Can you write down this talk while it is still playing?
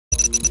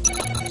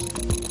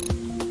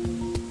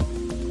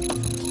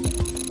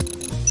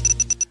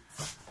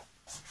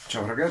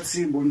Ciao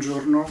ragazzi,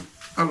 buongiorno.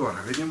 Allora,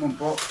 vediamo un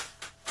po'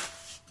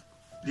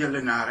 di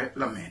allenare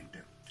la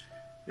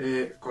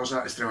mente,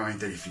 cosa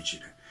estremamente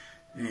difficile.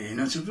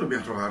 Innanzitutto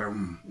dobbiamo trovare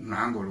un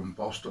angolo, un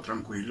posto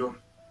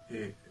tranquillo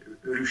e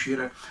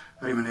riuscire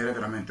a rimanere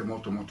veramente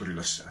molto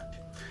rilassati.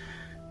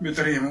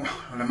 Metteremo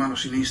la mano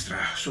sinistra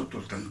sotto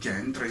il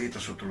tantien, 3 dita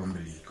sotto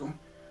l'ombelico,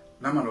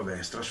 la mano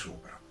destra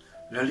sopra.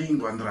 La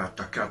lingua andrà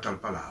attaccata al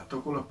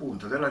palato con la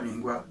punta della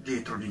lingua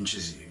dietro gli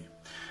incisivi.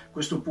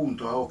 Questo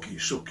punto a occhi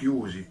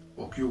socchiusi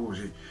o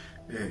chiusi,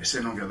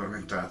 se non vi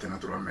addormentate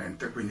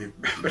naturalmente, quindi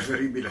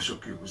preferibile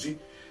socchiusi,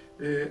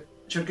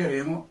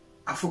 cercheremo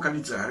a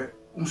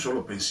focalizzare un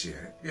solo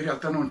pensiero. In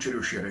realtà non ci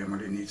riusciremo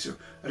all'inizio,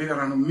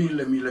 arriveranno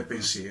mille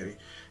pensieri,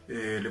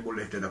 le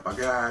bollette da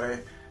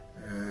pagare,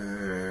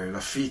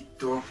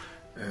 l'affitto,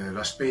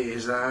 la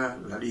spesa,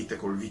 la lite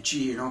col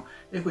vicino,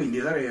 e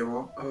quindi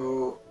daremo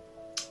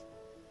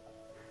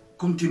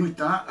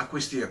continuità a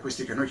questi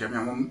che noi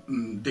chiamiamo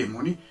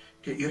demoni,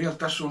 che in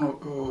realtà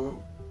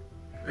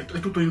è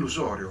tutto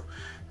illusorio,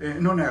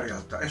 non è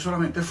realtà, è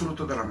solamente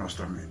frutto della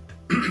nostra mente.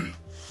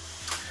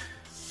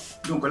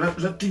 Dunque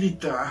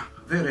l'attività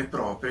vera e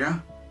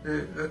propria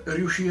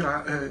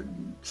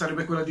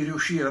sarebbe quella di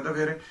riuscire ad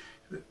avere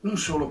un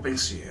solo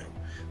pensiero,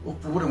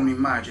 oppure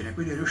un'immagine,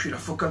 quindi riuscire a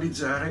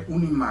focalizzare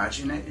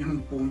un'immagine in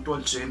un punto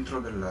al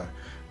centro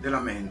della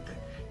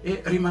mente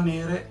e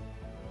rimanere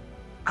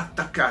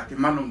attaccati,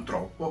 ma non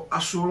troppo, a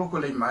solo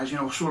quella immagine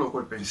o solo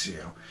quel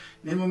pensiero.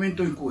 Nel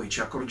momento in cui ci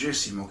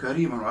accorgessimo che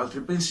arrivano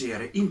altri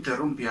pensieri,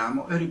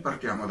 interrompiamo e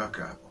ripartiamo da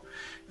capo.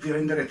 Vi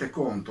renderete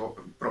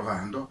conto,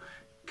 provando,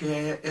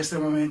 che è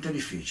estremamente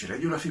difficile,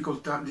 di una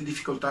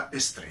difficoltà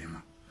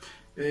estrema.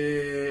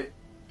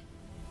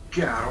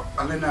 Chiaro,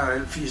 allenare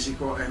il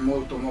fisico è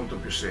molto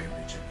più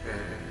semplice,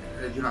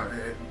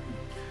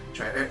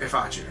 è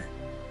facile.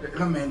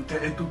 La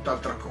mente è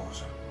tutt'altra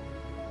cosa.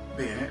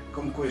 Bene,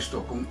 con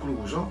questo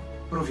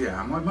concluso,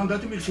 proviamo e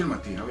mandatemi il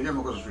filmatino,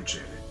 vediamo cosa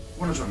succede.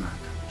 Buona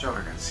giornata, ciao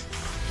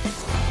ragazzi.